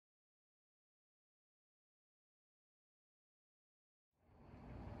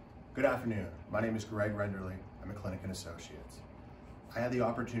Good afternoon. My name is Greg Rinderle. I'm McClintock and Associates. I had the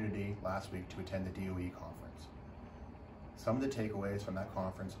opportunity last week to attend the DOE conference. Some of the takeaways from that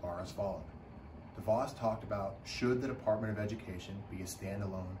conference are as follows. DeVos talked about should the Department of Education be a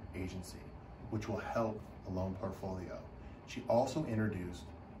standalone agency, which will help the loan portfolio. She also introduced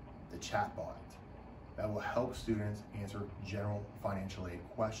the chatbot that will help students answer general financial aid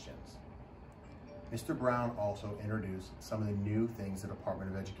questions. Mr. Brown also introduced some of the new things the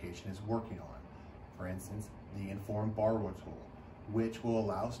Department of Education is working on. For instance, the Informed Borrower tool, which will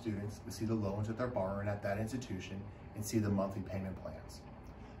allow students to see the loans that they're borrowing at that institution and see the monthly payment plans.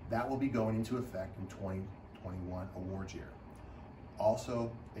 That will be going into effect in 2021 awards year.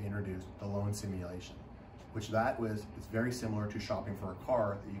 Also, they introduced the loan simulation, which is very similar to shopping for a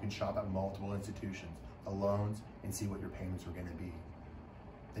car that you can shop at multiple institutions, the loans, and see what your payments are going to be.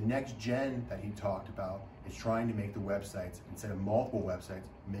 The next gen that he talked about is trying to make the websites, instead of multiple websites,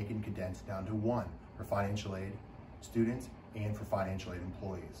 make it condensed down to one for financial aid students and for financial aid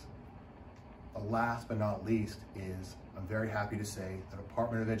employees. The last but not least is, I'm very happy to say the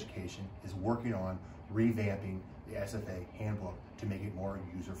Department of Education is working on revamping the SFA handbook to make it more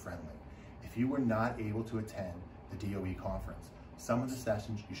user-friendly. If you were not able to attend the DOE conference, some of the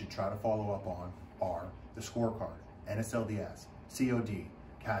sessions you should try to follow up on are the scorecard, NSLDS, COD,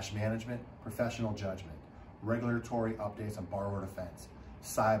 cash management, professional judgment, regulatory updates on borrower defense,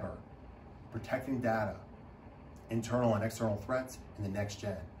 cyber, protecting data, internal and external threats, and the next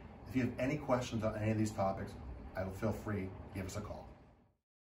gen. If you have any questions on any of these topics, I will feel free to give us a call.